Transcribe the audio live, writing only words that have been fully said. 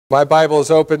My Bible is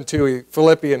open to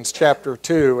Philippians chapter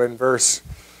 2 and verse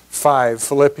 5.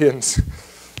 Philippians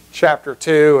chapter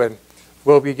 2, and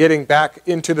we'll be getting back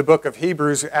into the book of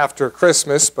Hebrews after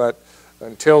Christmas, but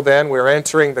until then we're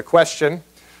answering the question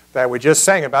that we just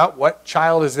sang about, what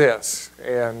child is this?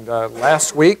 And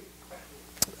last week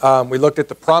we looked at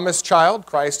the promised child.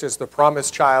 Christ is the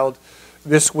promised child.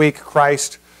 This week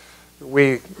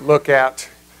we look at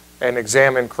and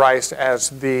examine Christ as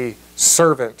the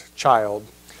servant child.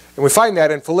 And we find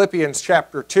that in Philippians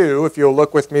chapter 2, if you'll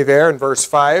look with me there in verse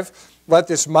 5. Let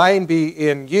this mind be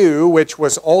in you, which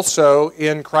was also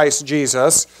in Christ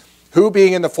Jesus, who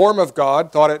being in the form of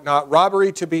God, thought it not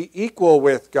robbery to be equal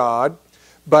with God,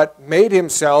 but made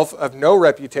himself of no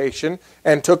reputation,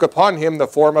 and took upon him the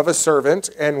form of a servant,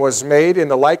 and was made in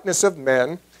the likeness of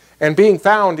men. And being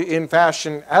found in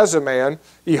fashion as a man,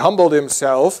 he humbled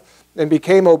himself, and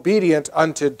became obedient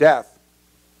unto death,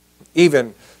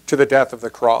 even to the death of the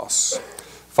cross.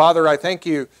 Father, I thank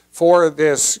you for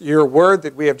this, your word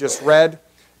that we have just read,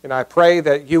 and I pray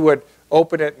that you would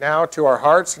open it now to our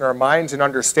hearts and our minds and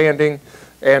understanding,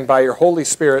 and by your Holy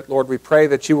Spirit, Lord, we pray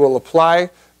that you will apply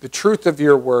the truth of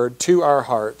your word to our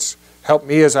hearts. Help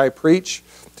me as I preach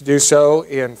to do so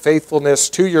in faithfulness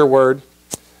to your word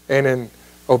and in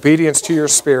obedience to your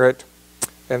Spirit.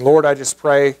 And Lord, I just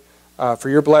pray for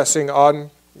your blessing on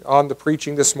the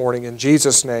preaching this morning. In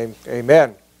Jesus' name,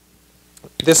 amen.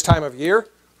 This time of year,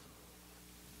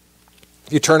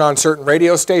 if you turn on certain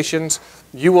radio stations,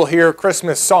 you will hear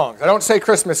Christmas songs. I don't say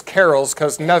Christmas carols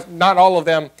because not all of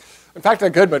them, in fact, a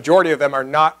good majority of them are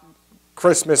not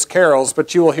Christmas carols,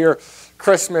 but you will hear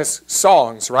Christmas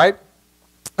songs, right?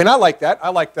 And I like that. I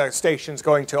like the stations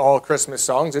going to all Christmas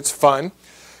songs. It's fun.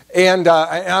 And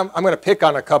I'm going to pick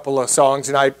on a couple of songs,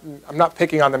 and I'm not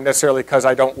picking on them necessarily because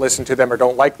I don't listen to them or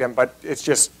don't like them, but it's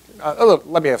just,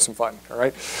 let me have some fun, all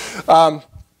right?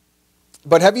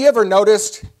 But have you ever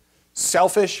noticed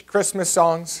selfish Christmas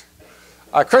songs?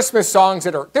 Christmas songs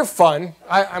they're fun.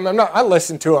 I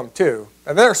listen to them too.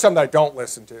 And there are some that I don't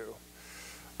listen to.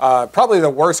 Probably the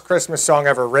worst Christmas song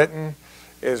ever written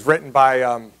is written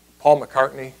by Paul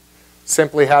McCartney.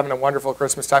 Simply Having a Wonderful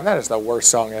Christmas Time. That is the worst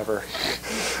song ever.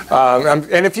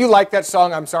 And if you like that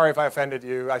song, I'm sorry if I offended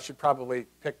you. I should probably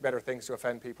pick better things to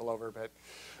offend people over. But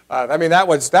I mean, that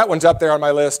one's up there on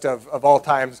my list of all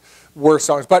time's worst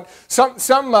songs. But some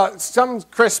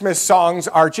Christmas songs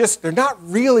they're not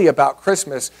really about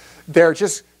Christmas. They're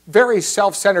just very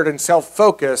self-centered and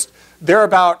self-focused. They're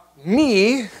about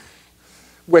me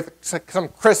with some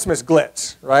Christmas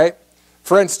glitz, right?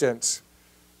 For instance,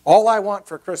 all I want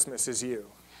for Christmas is you.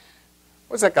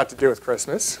 What's that got to do with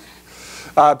Christmas?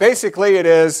 Basically,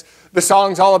 the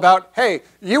song's all about, hey,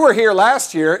 you were here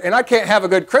last year, and I can't have a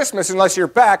good Christmas unless you're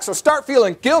back, so start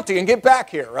feeling guilty and get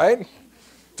back here, right?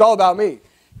 It's all about me.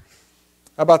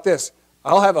 How about this?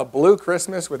 I'll have a blue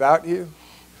Christmas without you.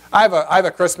 I have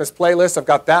a Christmas playlist. I've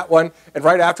got that one, and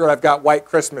right after it, I've got White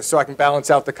Christmas, so I can balance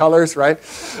out the colors, right?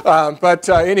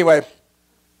 Anyway,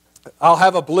 I'll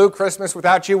have a blue Christmas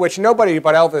without you, which nobody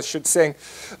but Elvis should sing.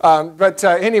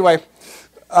 Anyway,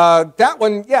 that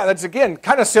one, yeah, that's again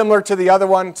kind of similar to the other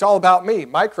one. It's all about me,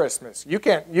 my Christmas.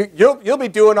 You'll be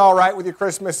doing all right with your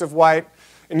Christmas of white,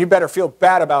 and you better feel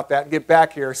bad about that and get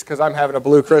back here because I'm having a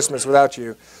blue Christmas without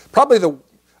you.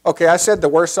 Okay, I said the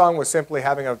worst song was Simply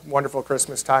Having a Wonderful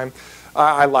Christmas Time.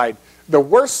 I lied. The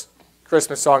worst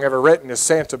Christmas song ever written is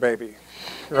Santa Baby,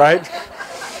 right?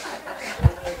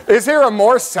 Is there a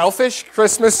more selfish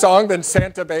Christmas song than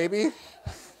Santa Baby?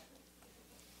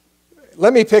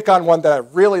 Let me pick on one that I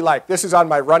really like. This is on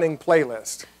my running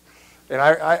playlist. And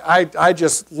I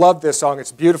just love this song.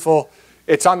 It's beautiful.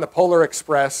 It's on the Polar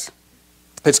Express.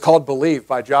 It's called Believe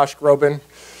by Josh Groban.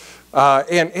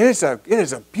 And it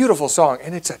is a beautiful song,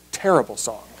 and it's a terrible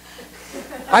song.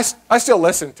 I still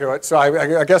listen to it, so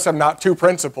I guess I'm not too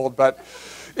principled, but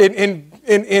in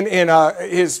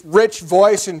his rich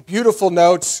voice and beautiful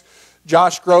notes,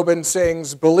 Josh Groban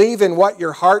sings, believe in what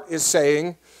your heart is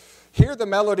saying. Hear the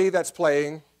melody that's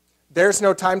playing. There's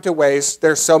no time to waste.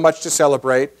 There's so much to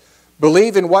celebrate.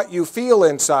 Believe in what you feel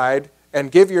inside and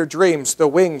give your dreams the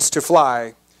wings to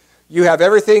fly. You have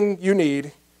everything you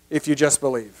need if you just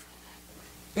believe.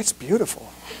 It's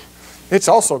beautiful. It's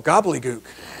also gobbledygook,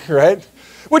 right?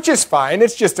 Which is fine.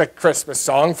 It's just a Christmas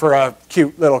song for a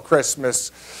cute little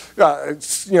Christmas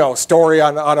story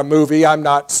on a movie. I'm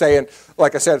not saying,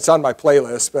 like I said, it's on my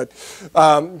playlist,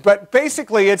 but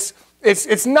basically it's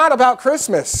not about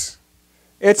Christmas.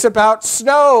 It's about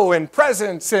snow and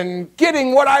presents and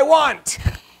getting what I want,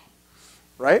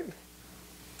 right?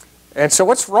 And so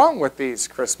what's wrong with these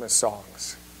Christmas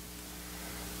songs?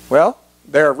 Well,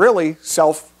 they're really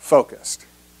self-focused.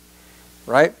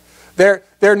 right?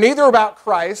 They're neither about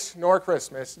Christ nor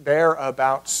Christmas. They're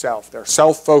about self. They're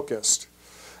self-focused.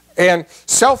 And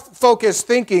self-focused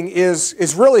thinking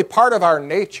is really part of our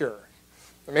nature.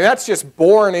 I mean, that's just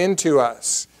born into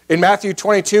us. In Matthew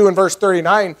 22 and verse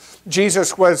 39,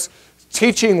 Jesus was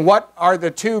teaching what are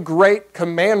the two great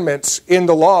commandments in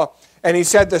the law. And he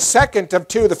said the second of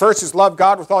two, the first is love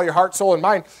God with all your heart, soul, and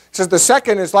mind. He says the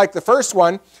second is like the first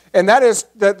one, and that is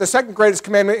the second greatest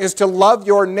commandment is to love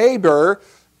your neighbor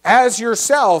as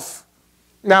yourself.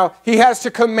 Now, he has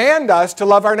to command us to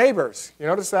love our neighbors. You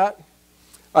notice that?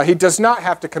 He does not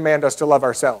have to command us to love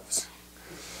ourselves.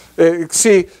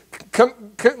 See,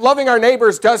 loving our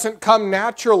neighbors doesn't come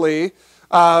naturally,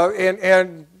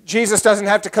 and Jesus doesn't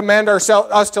have to command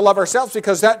us to love ourselves,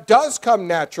 because that does come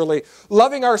naturally.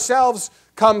 Loving ourselves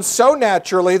comes so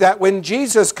naturally that when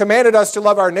Jesus commanded us to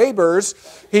love our neighbors,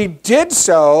 he did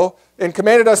so and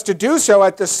commanded us to do so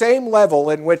at the same level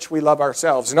in which we love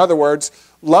ourselves. In other words,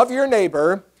 love your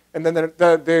neighbor, and then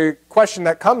the question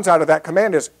that comes out of that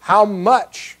command is, how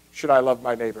much should I love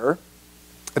my neighbor?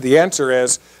 The answer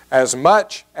is, as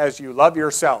much as you love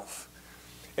yourself.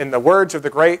 In the words of the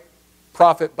great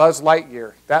prophet Buzz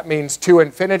Lightyear, that means to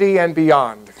infinity and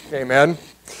beyond. Amen?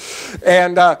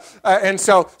 And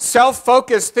so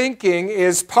self-focused thinking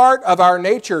is part of our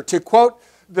nature. To quote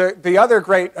the other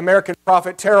great American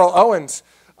prophet, Terrell Owens,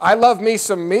 I love me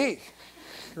some me,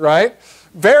 right?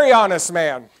 Very honest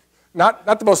man. Not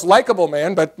the most likable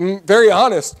man, but very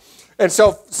honest. And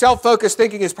so self-focused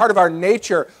thinking is part of our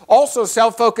nature. Also,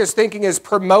 self-focused thinking is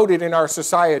promoted in our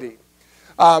society.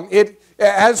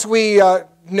 As we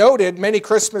noted, many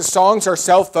Christmas songs are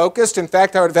self-focused. In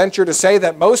fact, I would venture to say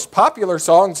that most popular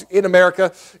songs in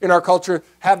America, in our culture,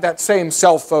 have that same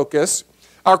self-focus.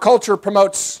 Our culture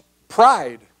promotes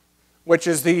pride, which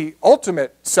is the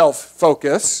ultimate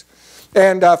self-focus.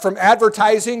 And from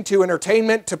advertising to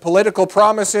entertainment to political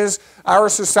promises, our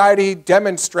society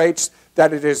demonstrates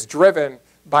that it is driven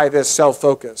by this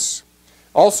self-focus.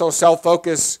 Also,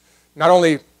 self-focus, not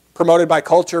only promoted by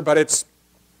culture, but it's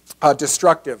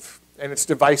destructive and it's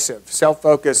divisive.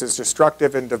 Self-focus is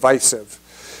destructive and divisive.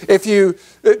 If you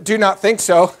do not think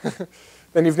so,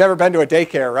 then you've never been to a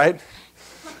daycare, right?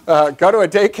 Go to a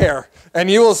daycare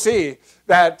and you will see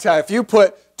that if you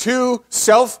put two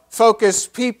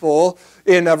self-focused people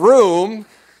in a room,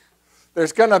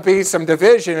 there's going to be some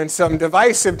division and some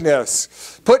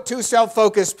divisiveness. Put two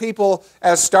self-focused people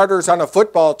as starters on a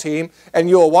football team, and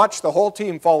you'll watch the whole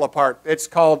team fall apart. It's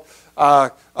called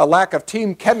a lack of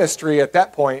team chemistry at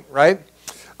that point, right?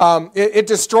 It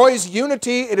destroys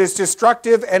unity. It is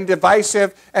destructive and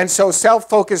divisive. And so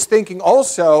self-focused thinking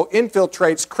also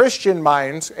infiltrates Christian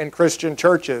minds and Christian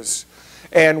churches.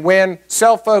 And when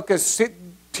self-focused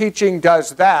teaching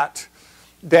does that,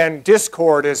 then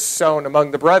discord is sown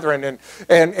among the brethren,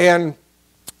 and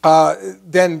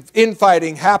then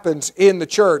infighting happens in the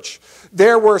church.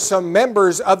 There were some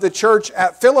members of the church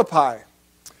at Philippi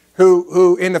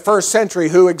who in the first century,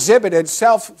 who exhibited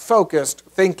self-focused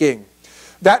thinking.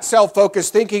 That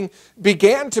self-focused thinking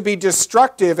began to be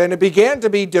destructive, and it began to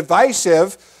be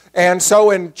divisive. And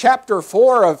so in chapter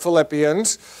 4 of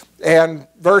Philippians, and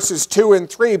verses 2 and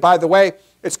 3, by the way,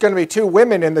 it's going to be two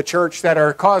women in the church that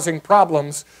are causing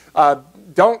problems.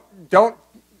 Don't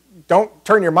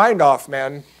turn your mind off,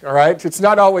 men, all right? It's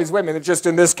not always women, it's just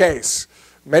in this case.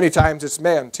 Many times it's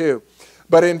men, too.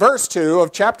 But in verse 2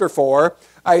 of chapter 4,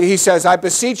 he says, I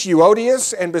beseech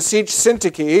Euodias and beseech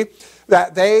Syntyche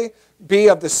that they be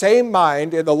of the same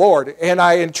mind in the Lord. And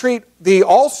I entreat thee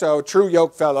also, true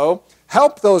yokefellow,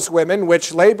 help those women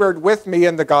which labored with me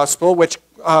in the gospel, which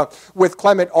with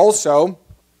Clement also,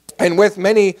 and with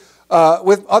many,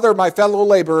 with other my fellow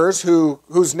laborers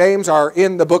whose names are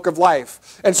in the book of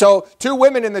life. And so two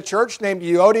women in the church named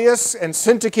Euodias and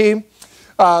Syntyche,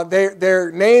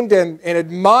 they're named and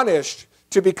admonished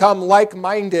to become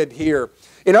like-minded here.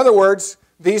 In other words,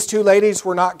 these two ladies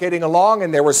were not getting along,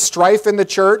 and there was strife in the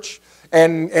church,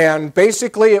 and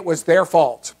basically it was their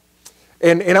fault.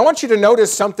 And I want you to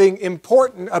notice something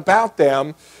important about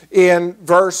them in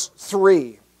verse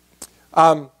 3.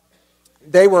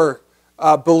 They were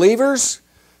believers.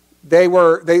 They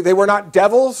were not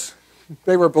devils.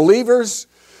 They were believers.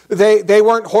 They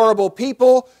weren't horrible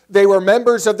people. They were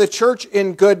members of the church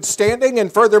in good standing.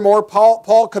 And furthermore,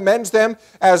 Paul commends them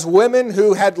as women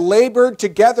who had labored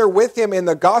together with him in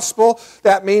the gospel.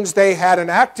 That means they had an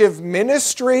active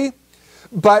ministry,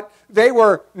 but they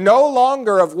were no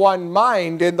longer of one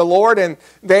mind in the Lord, and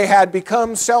they had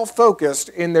become self-focused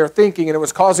in their thinking, and it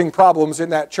was causing problems in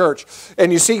that church.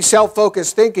 And you see,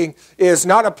 self-focused thinking is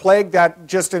not a plague that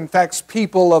just infects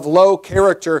people of low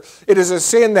character. It is a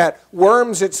sin that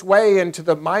worms its way into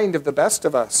the mind of the best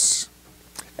of us.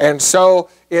 And so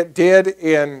it did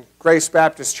in Grace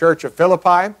Baptist Church of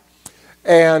Philippi,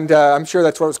 and I'm sure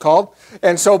that's what it was called.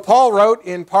 And so Paul wrote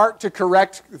in part to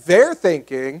correct their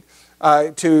thinking,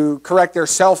 to correct their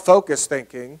self-focused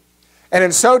thinking. And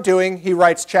in so doing, he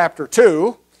writes chapter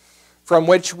 2, from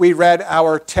which we read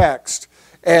our text.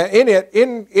 And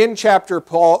in chapter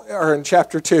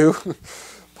 2,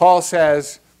 Paul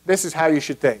says, this is how you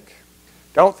should think.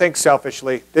 Don't think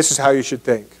selfishly. This is how you should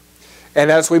think. And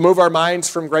as we move our minds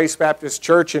from Grace Baptist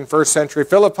Church in 1st century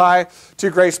Philippi to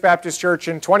Grace Baptist Church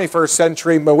in 21st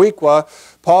century Mowequa,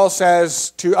 Paul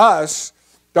says to us,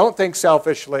 don't think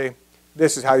selfishly.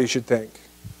 This is how you should think.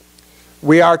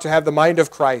 We are to have the mind of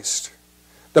Christ.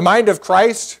 The mind of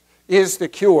Christ is the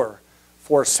cure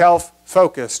for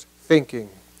self-focused thinking.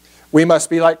 We must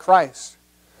be like Christ.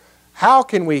 How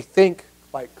can we think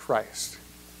like Christ?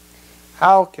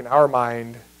 How can our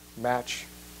mind match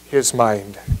His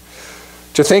mind?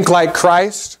 To think like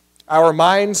Christ, our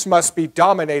minds must be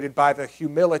dominated by the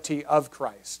humility of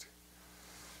Christ.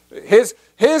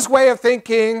 His way of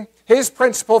thinking, His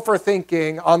principle for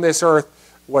thinking on this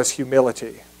earth was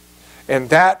humility. And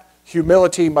that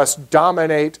humility must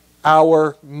dominate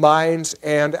our minds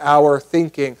and our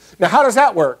thinking. Now, how does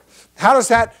that work? How does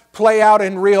that play out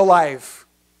in real life?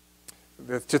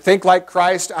 To think like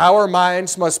Christ, our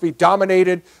minds must be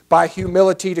dominated by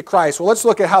humility to Christ. Well, let's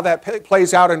look at how that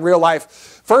plays out in real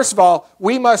life. First of all,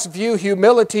 we must view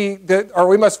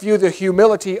the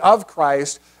humility of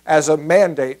Christ as a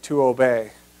mandate to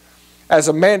obey. As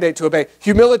a mandate to obey.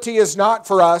 Humility is not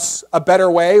for us a better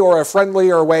way or a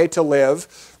friendlier way to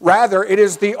live. Rather, it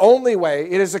is the only way.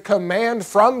 It is a command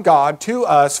from God to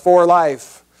us for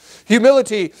life.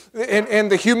 Humility, and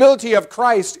the humility of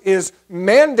Christ is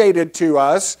mandated to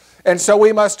us, and so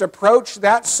we must approach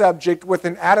that subject with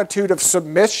an attitude of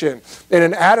submission and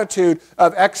an attitude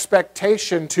of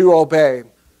expectation to obey.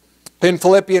 In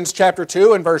Philippians chapter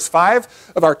 2 and verse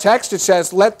 5 of our text, it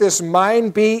says, "Let this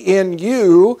mind be in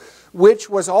you, which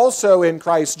was also in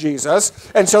Christ Jesus."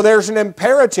 And so there's an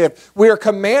imperative. We are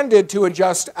commanded to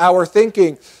adjust our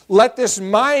thinking. Let this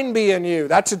mind be in you.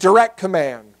 That's a direct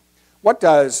command. What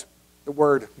does the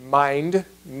word mind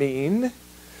mean?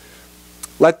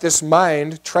 Let this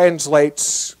mind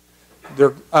translates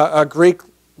a Greek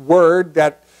word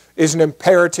that is an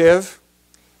imperative,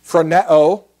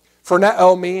 phroneo.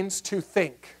 Phroneo means to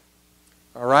think.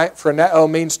 All right? Phroneo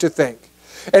means to think.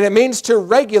 And it means to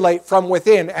regulate from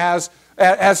within as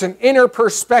an inner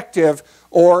perspective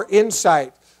or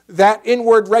insight. That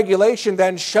inward regulation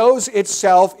then shows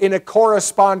itself in a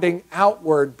corresponding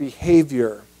outward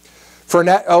behavior.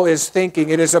 Phroneo is thinking.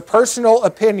 It is a personal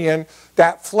opinion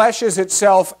that fleshes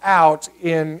itself out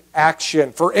in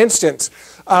action. For instance,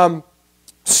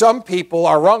 some people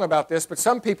are wrong about this, but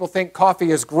some people think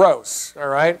coffee is gross, all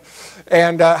right?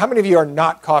 And how many of you are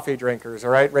not coffee drinkers,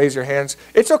 all right? Raise your hands.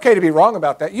 It's okay to be wrong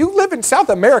about that. You live in South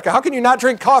America. How can you not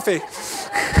drink coffee?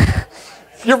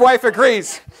 Your wife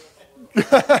agrees.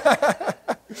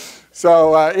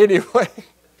 So anyway,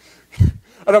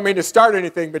 I don't mean to start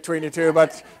anything between you two,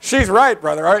 but she's right,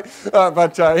 brother, all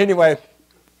right? Anyway,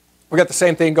 we got the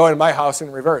same thing going in my house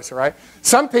in reverse, all right?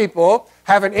 Some people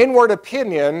have an inward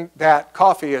opinion that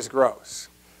coffee is gross.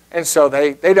 And so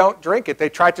they don't drink it. They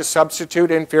try to substitute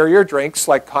inferior drinks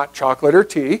like hot chocolate or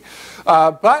tea.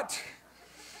 But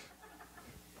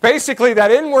basically that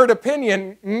inward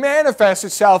opinion manifests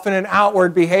itself in an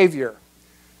outward behavior.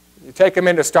 You take them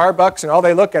into Starbucks and all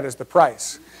they look at is the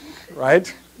price,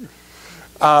 right?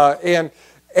 And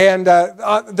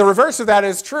the reverse of that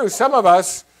is true. Some of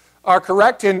us are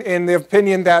correct in the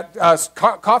opinion that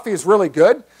coffee is really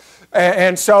good.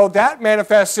 And so that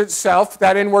manifests itself,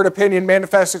 that inward opinion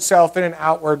manifests itself in an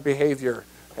outward behavior.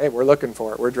 Hey, we're looking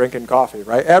for it. We're drinking coffee,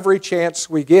 right? Every chance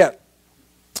we get.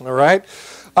 All right?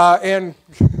 And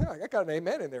I got an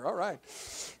amen in there. All right.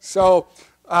 So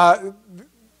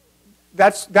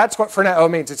that's what phroneo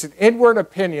means. It's an inward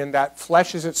opinion that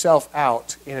fleshes itself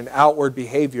out in an outward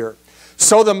behavior.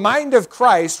 So the mind of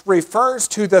Christ refers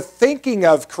to the thinking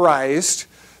of Christ,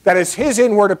 that is His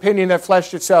inward opinion that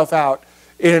fleshed itself out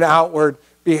in an outward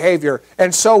behavior.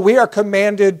 And so we are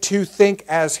commanded to think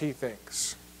as He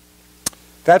thinks.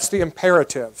 That's the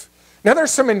imperative. Now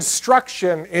there's some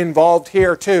instruction involved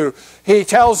here too. He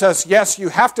tells us, yes, you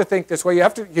have to think this way. You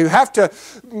have to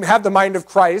have the mind of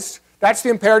Christ. That's the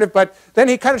imperative, but then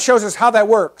he kind of shows us how that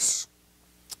works.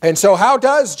 And so how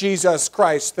does Jesus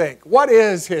Christ think? What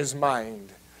is his mind?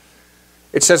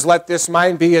 It says, let this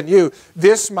mind be in you.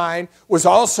 This mind was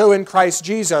also in Christ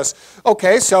Jesus.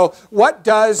 Okay, so what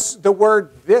does the word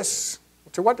this,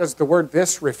 to what does the word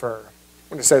this refer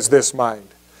when it says this mind?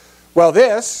 Well,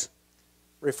 this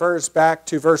refers back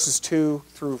to verses 2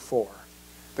 through 4.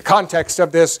 The context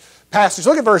of this passage.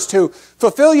 Look at verse 2.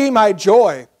 Fulfill ye my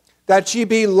joy, that ye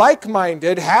be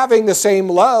like-minded, having the same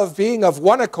love, being of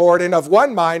one accord and of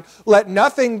one mind. Let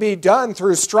nothing be done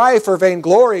through strife or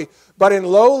vainglory, but in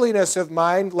lowliness of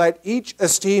mind let each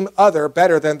esteem other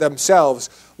better than themselves.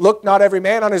 Look not every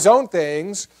man on his own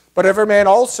things, but every man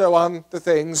also on the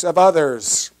things of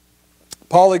others.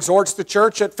 Paul exhorts the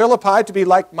church at Philippi to be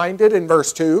like-minded in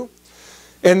verse 2.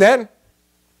 And then,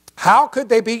 how could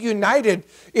they be united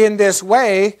in this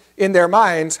way in their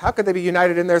minds? How could they be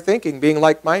united in their thinking, being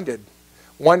like-minded?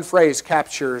 One phrase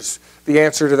captures the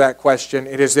answer to that question.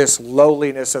 It is this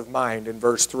lowliness of mind in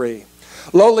verse 3.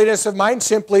 Lowliness of mind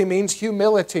simply means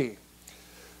humility.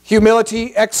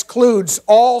 Humility excludes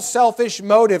all selfish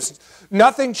motives.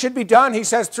 Nothing should be done, he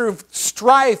says, through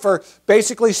strife or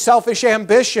basically selfish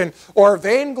ambition or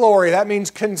vainglory. That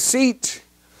means conceit.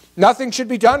 Nothing should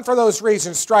be done for those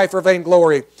reasons, strife or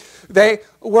vainglory. They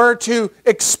were to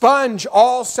expunge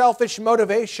all selfish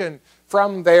motivation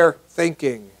from their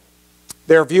thinking.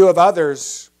 Their view of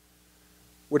others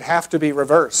would have to be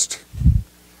reversed.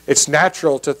 It's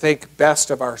natural to think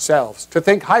best of ourselves, to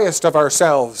think highest of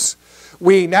ourselves.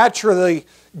 We naturally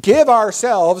give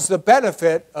ourselves the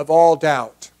benefit of all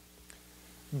doubt.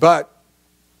 But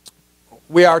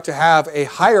we are to have a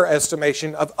higher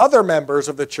estimation of other members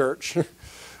of the church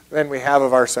than we have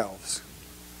of ourselves.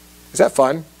 Is that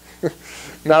fun?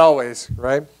 Not always,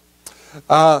 right?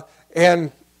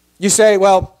 And you say,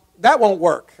 well, that won't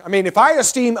work. I mean, if I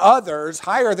esteem others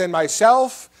higher than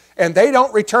myself and they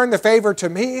don't return the favor to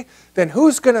me, then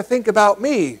who's going to think about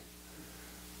me?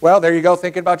 Well, there you go,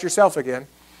 thinking about yourself again.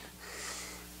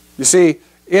 You see,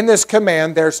 in this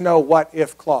command, there's no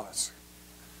what-if clause.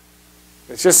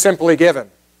 It's just simply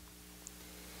given.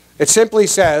 It simply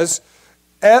says,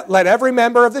 let every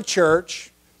member of the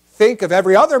church think of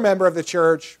every other member of the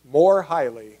church more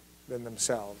highly than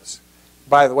themselves.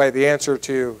 By the way, the answer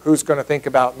to who's going to think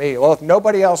about me? Well, if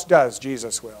nobody else does,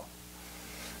 Jesus will.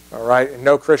 All right? And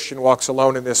no Christian walks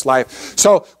alone in this life.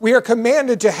 So we are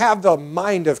commanded to have the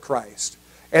mind of Christ.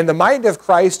 And the mind of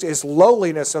Christ is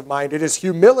lowliness of mind. It is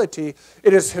humility.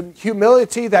 It is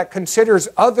humility that considers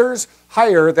others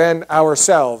higher than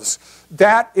ourselves.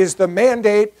 That is the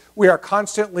mandate. We are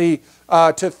constantly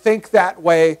to think that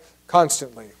way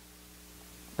constantly.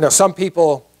 Now, some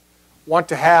people want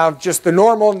to have just the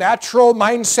normal, natural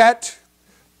mindset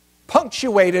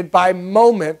punctuated by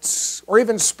moments or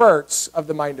even spurts of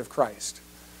the mind of Christ.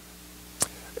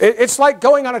 It's like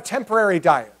going on a temporary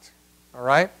diet, all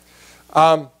right?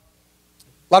 A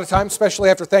lot of times, especially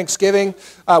after Thanksgiving,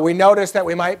 we notice that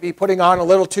we might be putting on a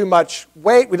little too much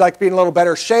weight. We'd like to be in a little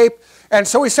better shape. And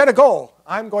so we set a goal.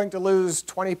 I'm going to lose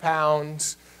 20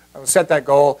 pounds. I'll set that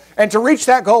goal. And to reach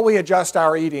that goal, we adjust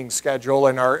our eating schedule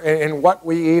and what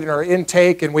we eat and our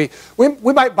intake. And we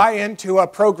might buy into a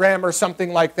program or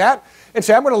something like that and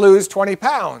say, I'm going to lose 20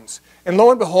 pounds. And lo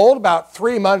and behold, about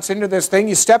 3 months into this thing,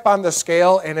 you step on the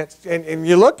scale and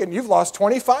you look and you've lost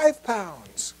 25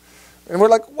 pounds. And we're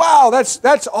like, wow,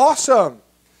 that's awesome.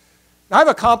 I've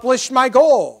accomplished my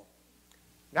goal.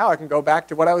 Now I can go back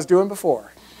to what I was doing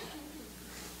before.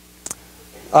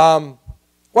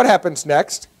 What happens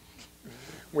next?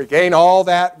 We gain all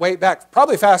that weight back,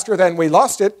 probably faster than we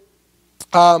lost it.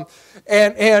 So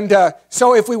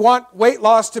if we want weight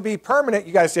loss to be permanent,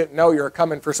 you guys didn't know you were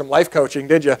coming for some life coaching,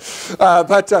 did you?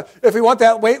 But if we want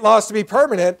that weight loss to be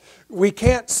permanent, we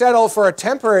can't settle for a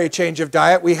temporary change of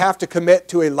diet. We have to commit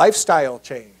to a lifestyle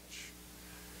change.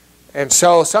 And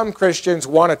so some Christians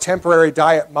want a temporary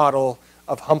diet model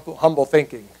of humble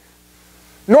thinking.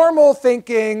 Normal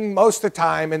thinking most of the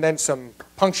time, and then some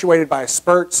punctuated by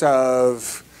spurts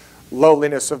of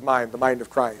lowliness of mind, the mind of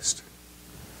Christ.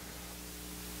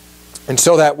 And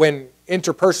so that when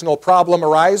interpersonal problem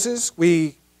arises,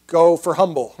 we go for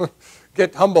humble,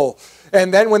 get humble.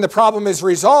 And then when the problem is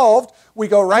resolved, we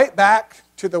go right back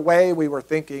to the way we were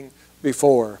thinking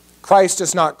before. Christ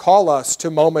does not call us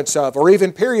to moments of, or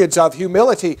even periods of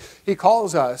humility. He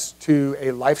calls us to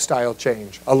a lifestyle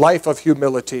change, a life of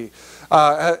humility.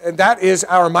 And that is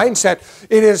our mindset.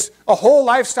 It is a whole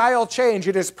lifestyle change.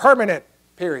 It is permanent,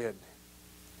 period.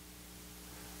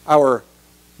 Our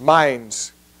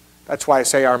minds, that's why I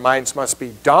say our minds must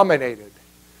be dominated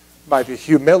by the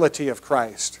humility of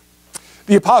Christ.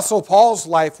 The Apostle Paul's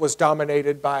life was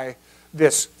dominated by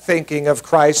this thinking of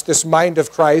Christ, this mind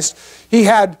of Christ. He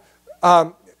had,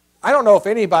 I don't know if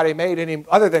anybody made any,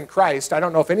 other than Christ, I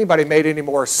don't know if anybody made any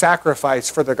more sacrifice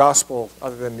for the gospel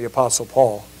other than the Apostle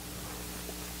Paul.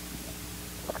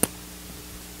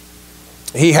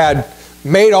 He had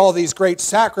made all these great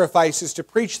sacrifices to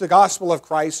preach the gospel of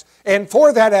Christ, and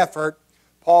for that effort,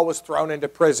 Paul was thrown into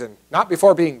prison, not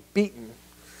before being beaten.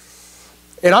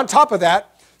 And on top of that,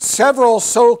 several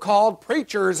so-called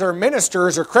preachers or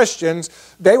ministers or Christians,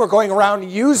 they were going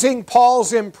around using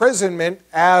Paul's imprisonment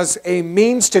as a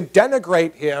means to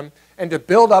denigrate him and to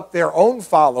build up their own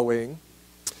following.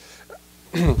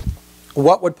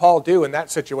 What would Paul do in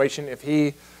that situation if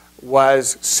he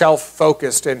was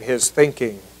self-focused in his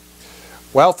thinking?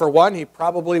 Well, for one, he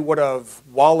probably would have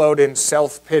wallowed in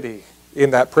self-pity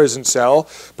in that prison cell.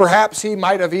 Perhaps he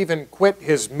might have even quit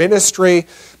his ministry.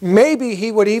 Maybe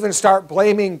he would even start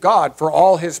blaming God for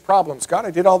all his problems. God,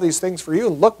 I did all these things for you,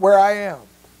 and look where I am.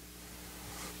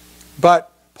 But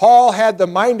Paul had the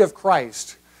mind of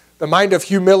Christ, the mind of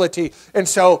humility. And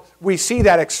so we see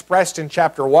that expressed in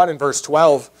chapter 1 and verse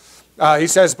 12. He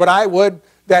says, "But I would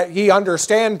that ye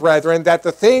understand, brethren, that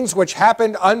the things which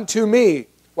happened unto me,"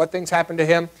 what things happened to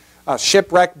him?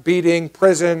 Shipwreck, beating,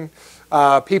 prison,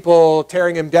 people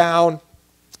tearing him down.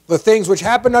 "The things which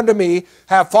happened unto me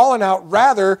have fallen out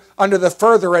rather unto the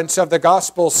furtherance of the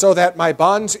gospel, so that my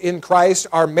bonds in Christ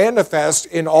are manifest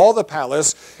in all the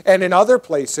palace and in other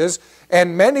places.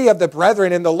 And many of the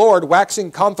brethren in the Lord,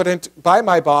 waxing confident by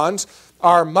my bonds,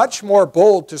 are much more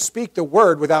bold to speak the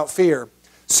word without fear.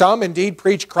 Some indeed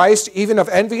preach Christ even of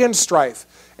envy and strife,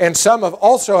 and some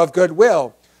also of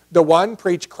goodwill. The one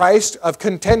preach Christ of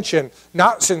contention,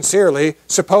 not sincerely,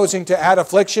 supposing to add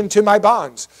affliction to my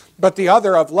bonds, but the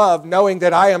other of love, knowing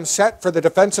that I am set for the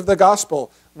defense of the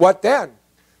gospel. What then?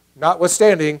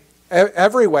 Notwithstanding,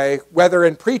 every way, whether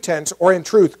in pretense or in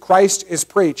truth, Christ is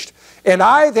preached. And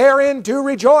I therein do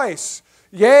rejoice,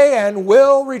 yea, and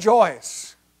will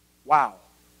rejoice." Wow.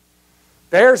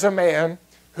 There's a man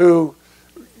who,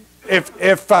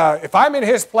 if I'm in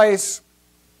his place,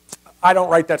 I don't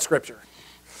write that scripture.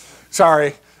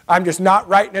 Sorry, I'm just not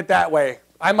writing it that way.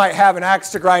 I might have an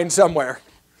axe to grind somewhere.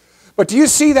 But do you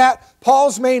see that?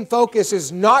 Paul's main focus is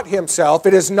not himself.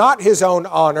 It is not his own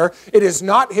honor. It is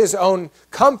not his own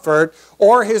comfort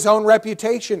or his own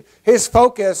reputation. His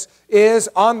focus is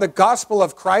on the gospel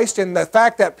of Christ and the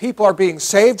fact that people are being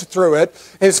saved through it.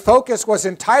 His focus was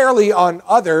entirely on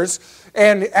others.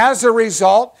 And as a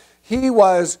result, he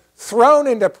was thrown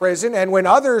into prison. And when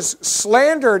others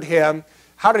slandered him,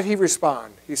 how did he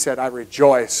respond? He said, "I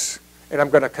rejoice, and I'm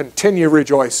going to continue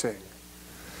rejoicing."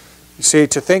 You see,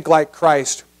 to think like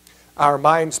Christ, our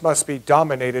minds must be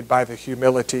dominated by the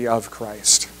humility of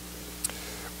Christ.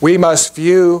 We must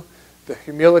view the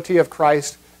humility of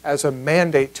Christ as a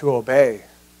mandate to obey.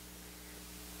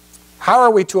 How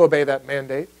are we to obey that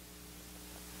mandate?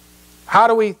 How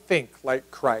do we think like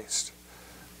Christ?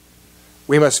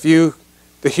 We must view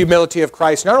the humility of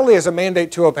Christ not only as a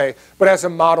mandate to obey, but as a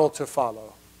model to follow.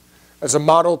 As a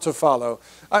model to follow.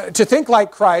 To think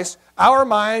like Christ, our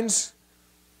minds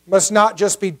must not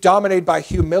just be dominated by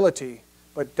humility,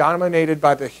 but dominated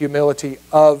by the humility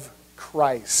of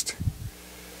Christ.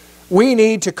 We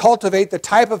need to cultivate the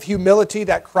type of humility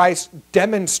that Christ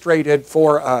demonstrated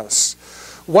for us.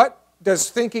 What does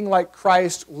thinking like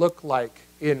Christ look like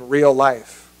in real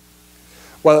life?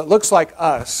 Well, it looks like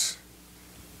us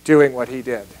doing what he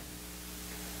did.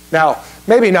 Now,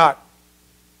 maybe not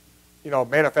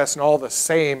manifesting all the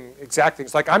same exact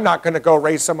things. Like, I'm not going to go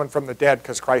raise someone from the dead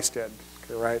because Christ did.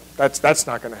 Okay, right? That's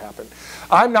not going to happen.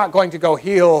 I'm not going to go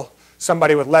heal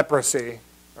somebody with leprosy.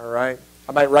 All right?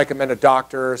 I might recommend a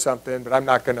doctor or something, but I'm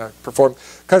not going to perform.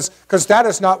 Because that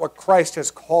is not what Christ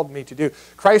has called me to do.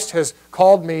 Christ has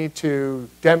called me to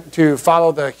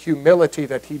follow the humility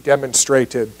that he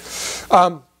demonstrated.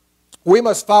 We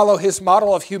must follow his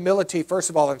model of humility,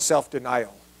 first of all, in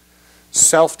self-denial.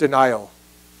 Self-denial.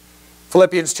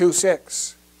 Philippians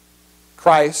 2:6,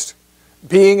 Christ,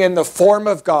 being in the form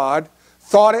of God,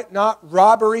 thought it not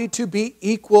robbery to be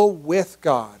equal with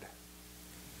God.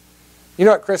 You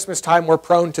know, at Christmas time, we're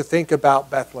prone to think about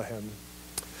Bethlehem.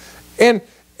 And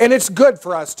it's good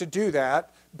for us to do that.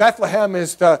 Bethlehem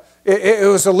is it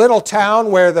was a little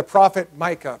town where the prophet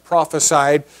Micah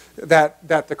prophesied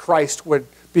that the Christ would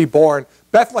be born.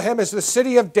 Bethlehem is the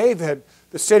city of David,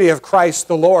 the city of Christ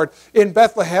the Lord. In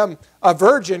Bethlehem, a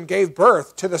virgin gave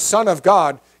birth to the Son of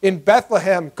God. In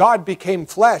Bethlehem, God became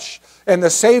flesh, and the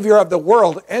Savior of the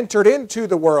world entered into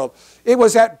the world. It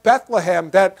was at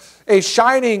Bethlehem that a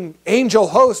shining angel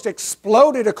host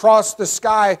exploded across the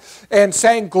sky and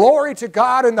sang, "Glory to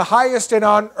God in the highest, and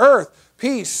on earth,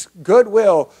 peace,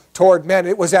 goodwill toward men.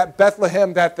 It was at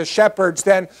Bethlehem that the shepherds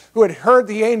then, who had heard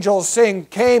the angels sing,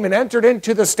 came and entered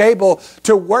into the stable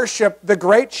to worship the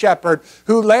great shepherd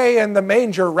who lay in the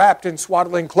manger wrapped in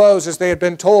swaddling clothes. As they had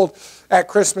been told at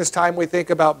Christmas time, we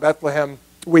think about Bethlehem.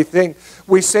 We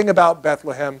sing about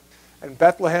Bethlehem. And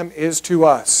Bethlehem is to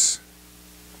us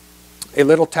a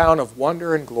little town of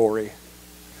wonder and glory.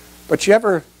 But you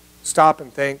ever stop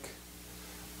and think,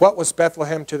 what was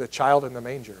Bethlehem to the child in the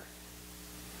manger?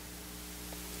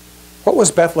 What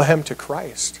was Bethlehem to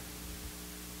Christ?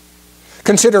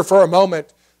 Consider for a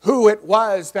moment who it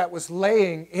was that was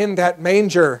laying in that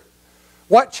manger.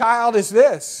 What child is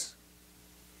this?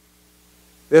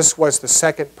 This was the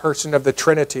second person of the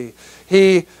Trinity.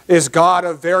 He is God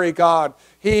of very God.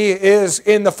 He is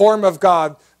in the form of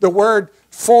God. The word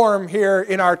form here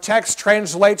in our text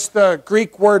translates the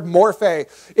Greek word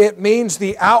morphe. It means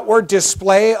the outward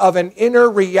display of an inner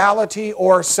reality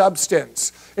or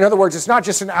substance. In other words, it's not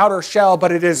just an outer shell,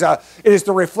 but it is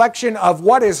the reflection of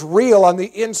what is real on the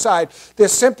inside.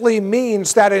 This simply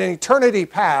means that in eternity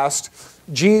past,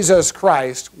 Jesus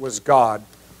Christ was God.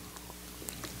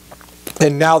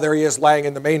 And now there he is laying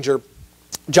in the manger.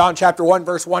 John chapter 1,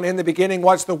 verse 1, in the beginning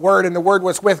was the Word, and the Word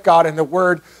was with God, and the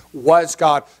Word was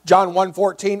God. John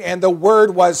 1:14, and the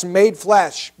Word was made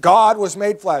flesh. God was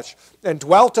made flesh and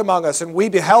dwelt among us, and we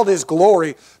beheld His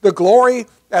glory, the glory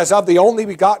as of the only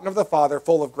begotten of the Father,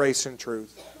 full of grace and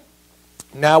truth.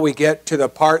 Now we get to the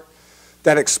part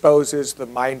that exposes the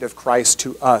mind of Christ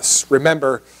to us.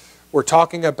 Remember, we're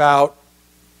talking about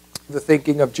the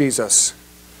thinking of Jesus.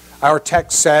 Our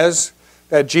text says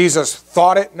that Jesus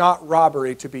thought it not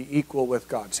robbery to be equal with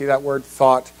God. See that word,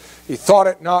 thought? He thought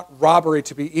it not robbery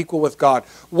to be equal with God.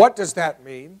 What does that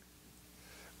mean?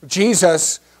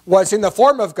 Jesus was in the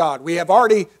form of God. We have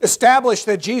already established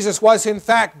that Jesus was in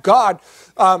fact God.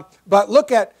 But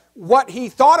look at what he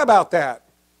thought about that.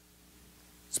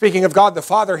 Speaking of God the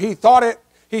Father, he thought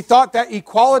that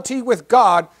equality with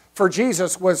God for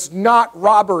Jesus was not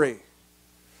robbery.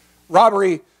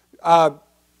 Robbery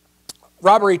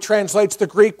translates the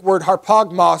Greek word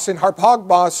harpagmos, and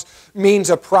harpagmos means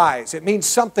a prize. It means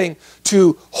something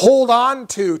to hold on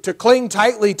to cling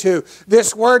tightly to.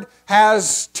 This word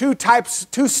has two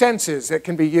senses that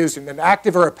can be used in an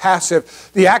active or a passive.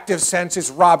 The active sense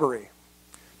is robbery,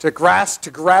 to grasp,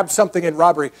 to grab something in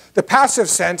robbery. The passive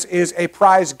sense is a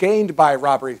prize gained by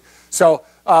robbery. So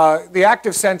the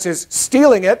active sense is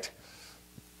stealing it,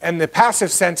 and the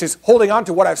passive sense is holding on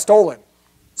to what I've stolen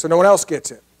so no one else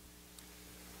gets it.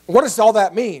 What does all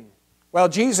that mean? Well,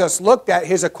 Jesus looked at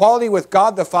his equality with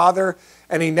God the Father,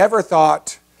 and he never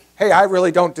thought, hey, I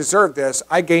really don't deserve this.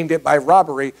 I gained it by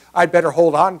robbery. I'd better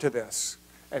hold on to this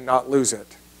and not lose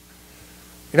it.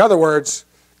 In other words,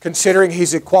 considering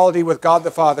his equality with God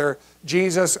the Father,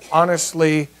 Jesus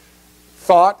honestly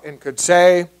thought and could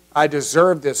say, I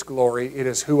deserve this glory. It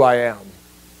is who I am.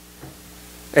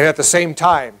 And at the same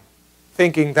time,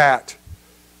 thinking that,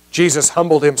 Jesus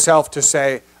humbled himself to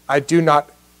say, I do not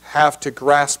have to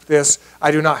grasp this.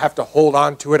 I do not have to hold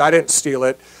on to it. I didn't steal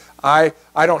it. I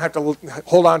don't have to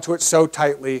hold on to it so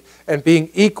tightly. And being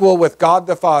equal with God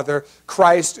the Father,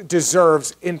 Christ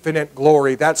deserves infinite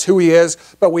glory. That's who he is.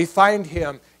 But we find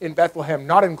him in Bethlehem,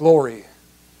 not in glory.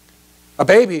 A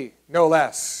baby, no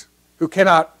less, who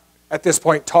cannot at this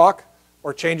point talk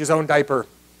or change his own diaper.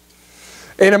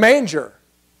 In a manger,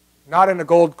 not in a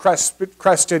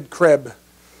gold-crested crib.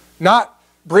 Not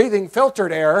breathing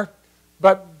filtered air,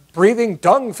 but breathing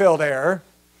dung-filled air,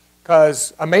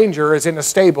 because a manger is in a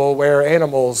stable where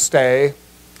animals stay.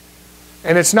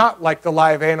 And it's not like the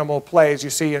live animal plays you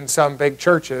see in some big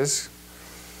churches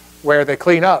where they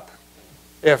clean up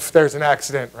if there's an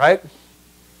accident, right?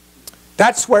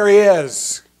 That's where he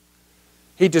is.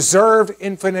 He deserved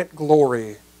infinite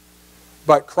glory,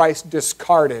 but Christ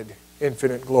discarded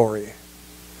infinite glory.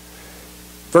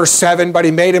 Verse 7, but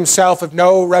he made himself of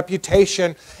no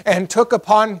reputation and took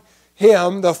upon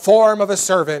him the form of a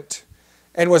servant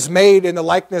and was made in the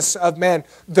likeness of men.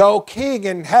 Though king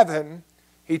in heaven,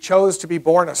 he chose to be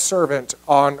born a servant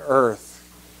on earth.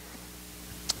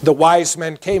 The wise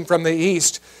men came from the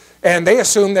east and they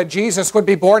assumed that Jesus would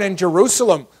be born in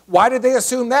Jerusalem. Why did they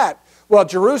assume that? Well,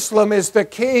 Jerusalem is the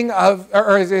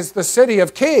is the city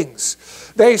of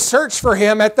kings. They searched for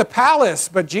him at the palace,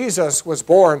 but Jesus was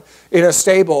born in a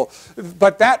stable.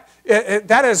 But that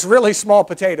is really small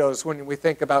potatoes when we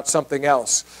think about something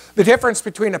else. The difference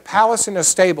between a palace and a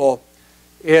stable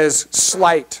is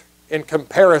slight in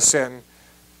comparison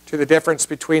to the difference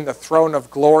between the throne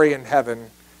of glory in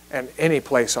heaven and any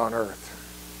place on earth.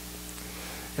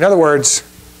 In other words,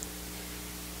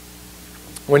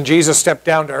 when Jesus stepped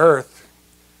down to earth,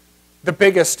 the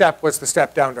biggest step was the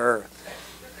step down to earth.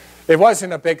 It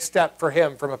wasn't a big step for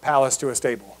him from a palace to a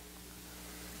stable.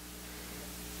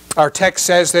 Our text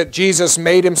says that Jesus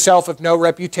made himself of no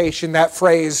reputation. That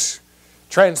phrase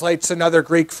translates another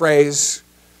Greek phrase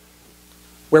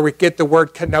where we get the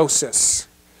word kenosis.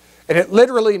 And it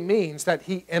literally means that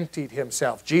he emptied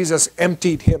himself. Jesus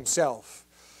emptied himself.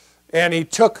 And he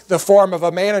took the form of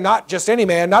a man, and not just any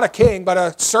man, not a king, but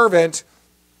a servant.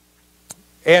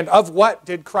 And of what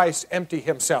did Christ empty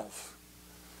himself?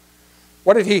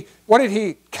 What did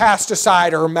he cast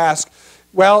aside or mask?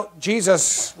 Well,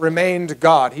 Jesus remained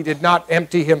God. He did not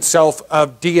empty himself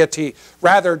of deity.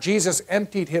 Rather, Jesus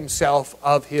emptied himself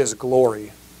of his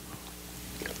glory.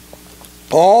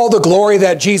 All the glory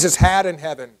that Jesus had in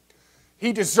heaven.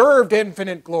 He deserved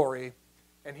infinite glory,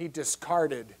 and he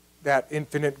discarded that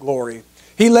infinite glory.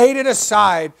 He laid it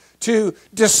aside to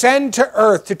descend to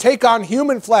earth, to take on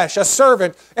human flesh, a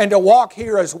servant, and to walk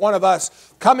here as one of us.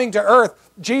 Coming to earth,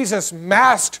 Jesus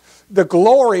masked the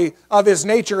glory of his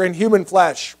nature in human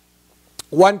flesh.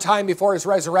 One time before his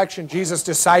resurrection, Jesus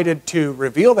decided to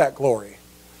reveal that glory.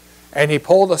 And he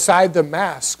pulled aside the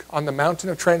mask on the mountain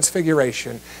of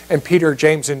transfiguration, and Peter,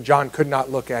 James, and John could not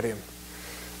look at him.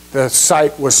 The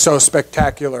sight was so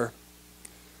spectacular.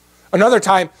 Another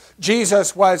time,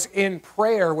 Jesus was in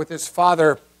prayer with his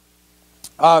Father,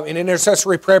 in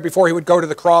intercessory prayer before he would go to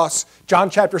the cross. John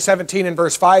chapter 17 and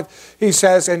verse 5, he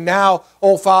says, "And now,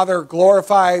 O Father,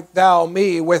 glorify thou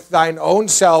me with thine own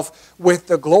self, with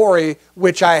the glory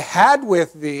which I had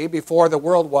with thee before the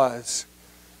world was."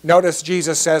 Notice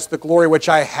Jesus says, "the glory which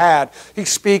I had." He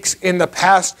speaks in the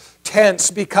past tense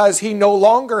because he no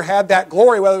longer had that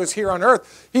glory while he was here on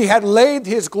earth. He had laid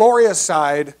his glory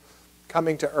aside,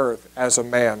 coming to earth as a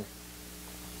man.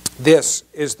 This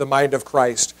is the mind of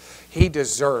Christ. He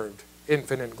deserved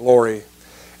infinite glory,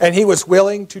 and he was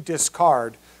willing to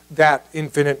discard that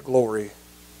infinite glory.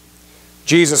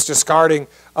 Jesus' discarding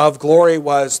of glory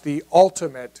was the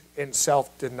ultimate in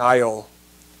self-denial.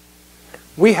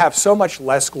 We have so much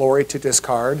less glory to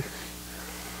discard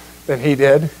than he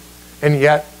did, and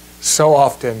yet so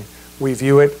often we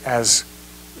view it as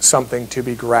something to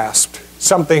be grasped,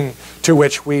 something to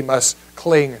which we must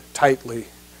cling tightly.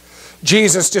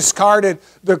 Jesus discarded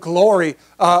the glory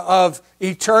of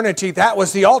eternity. That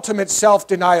was the ultimate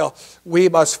self-denial. We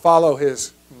must follow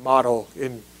his model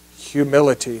in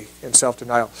humility and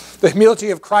self-denial. The humility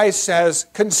of Christ says,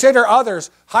 "Consider others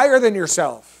higher than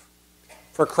yourself,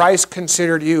 for Christ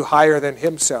considered you higher than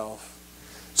himself."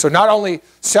 So not only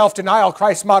self-denial,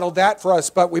 Christ modeled that for us,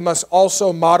 but we must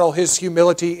also model his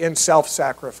humility in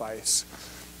self-sacrifice.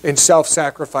 In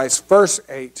self-sacrifice. Verse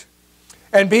 8,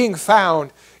 "And being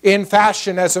found in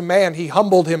fashion as a man, he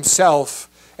humbled himself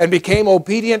and became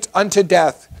obedient unto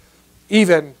death,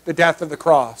 even the death of the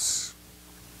cross."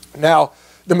 Now,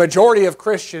 the majority of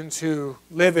Christians who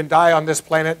live and die on this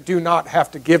planet do not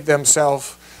have to give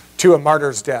themselves to a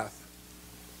martyr's death.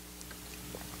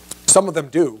 Some of them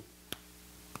do,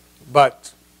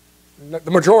 but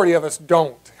the majority of us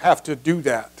don't have to do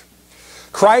that.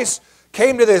 Christ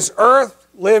came to this earth,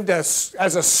 lived as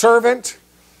a servant,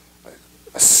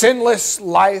 a sinless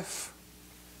life,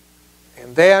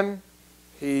 and then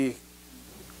he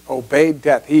obeyed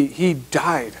death. He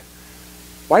died.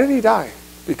 Why did he die?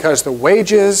 Because the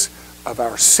wages of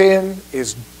our sin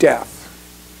is death.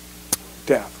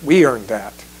 Death. We earned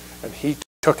that, and he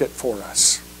took it for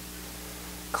us.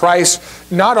 Christ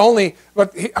not only,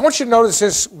 but I want you to notice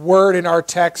this word in our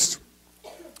text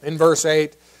in verse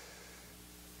 8.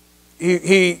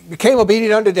 He became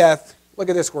obedient unto death. Look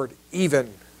at this word,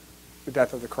 even the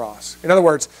death of the cross. In other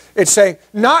words, it's saying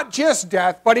not just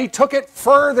death, but he took it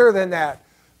further than that.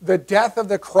 The death of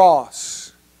the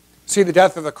cross. See, the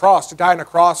death of the cross, to die on a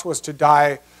cross was to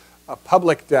die a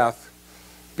public death,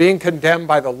 being condemned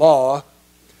by the law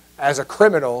as a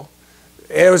criminal.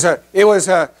 It was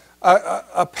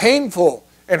a painful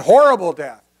and horrible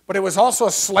death, but it was also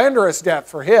a slanderous death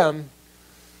for him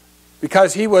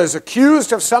because he was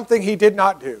accused of something he did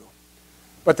not do.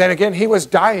 But then again, he was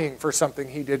dying for something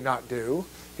he did not do.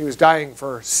 He was dying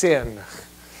for sin,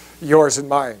 yours and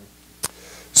mine.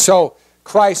 So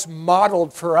Christ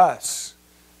modeled for us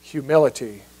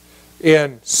humility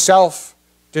in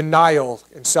self-denial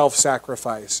and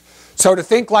self-sacrifice. So to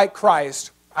think like Christ,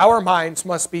 our minds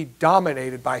must be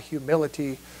dominated by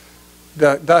humility,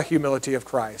 the humility of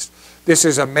Christ. This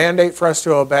is a mandate for us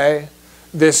to obey.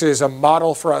 This is a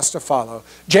model for us to follow.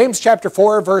 James chapter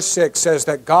 4, verse 6 says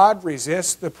that God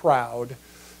resists the proud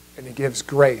and he gives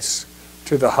grace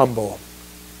to the humble.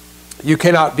 You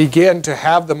cannot begin to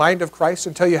have the mind of Christ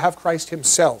until you have Christ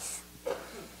himself.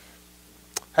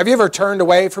 Have you ever turned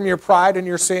away from your pride and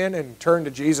your sin and turned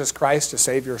to Jesus Christ to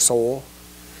save your soul?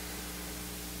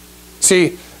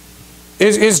 See,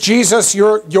 is Jesus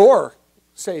your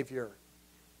Savior?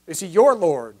 Is He your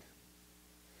Lord?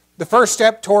 The first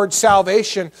step towards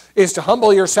salvation is to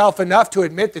humble yourself enough to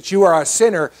admit that you are a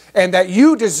sinner and that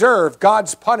you deserve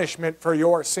God's punishment for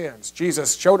your sins.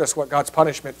 Jesus showed us what God's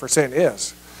punishment for sin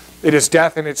is. It is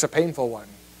death, and it's a painful one.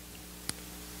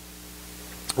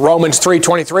 Romans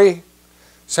 3:23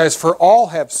 says, "For all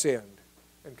have sinned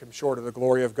and come short of the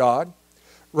glory of God."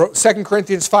 2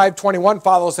 Corinthians 5:21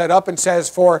 follows that up and says,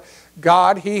 "For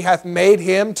God, He hath made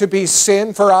Him to be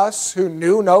sin for us who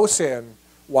knew no sin."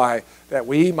 Why? That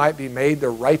we might be made the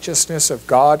righteousness of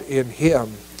God in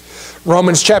Him.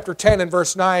 Romans chapter 10 and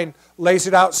verse 9 lays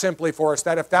it out simply for us,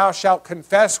 that if thou shalt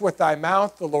confess with thy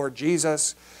mouth the Lord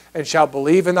Jesus, and shalt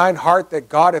believe in thine heart that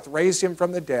God hath raised Him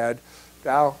from the dead,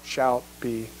 thou shalt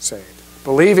be saved.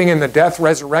 Believing in the death,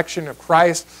 resurrection of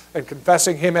Christ, and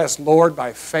confessing Him as Lord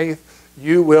by faith,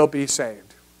 you will be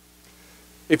saved.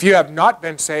 If you have not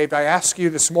been saved, I ask you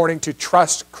this morning to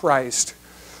trust Christ.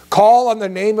 Call on the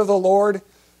name of the Lord,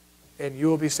 and you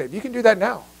will be saved. You can do that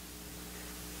now.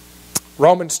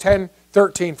 Romans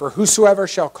 10:13, "For whosoever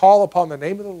shall call upon the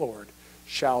name of the Lord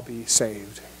shall be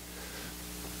saved."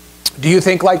 Do you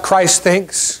think like Christ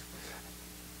thinks?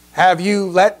 Have you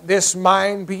let this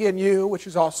mind be in you, which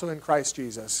is also in Christ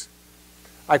Jesus?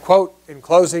 I quote in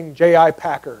closing J.I.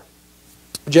 Packer.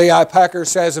 J.I. Packer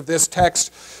says of this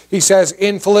text, he says,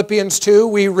 "In Philippians 2,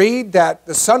 we read that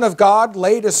the Son of God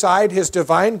laid aside His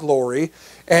divine glory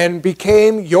and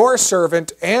became your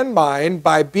servant and mine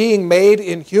by being made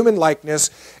in human likeness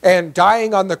and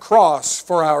dying on the cross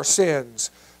for our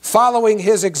sins. Following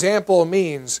His example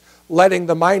means letting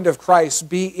the mind of Christ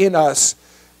be in us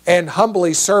and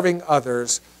humbly serving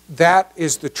others. That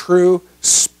is the true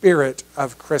spirit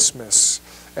of Christmas."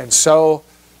 And so,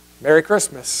 Merry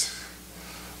Christmas.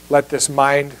 Let this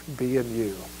mind be in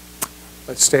you.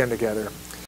 Let's stand together.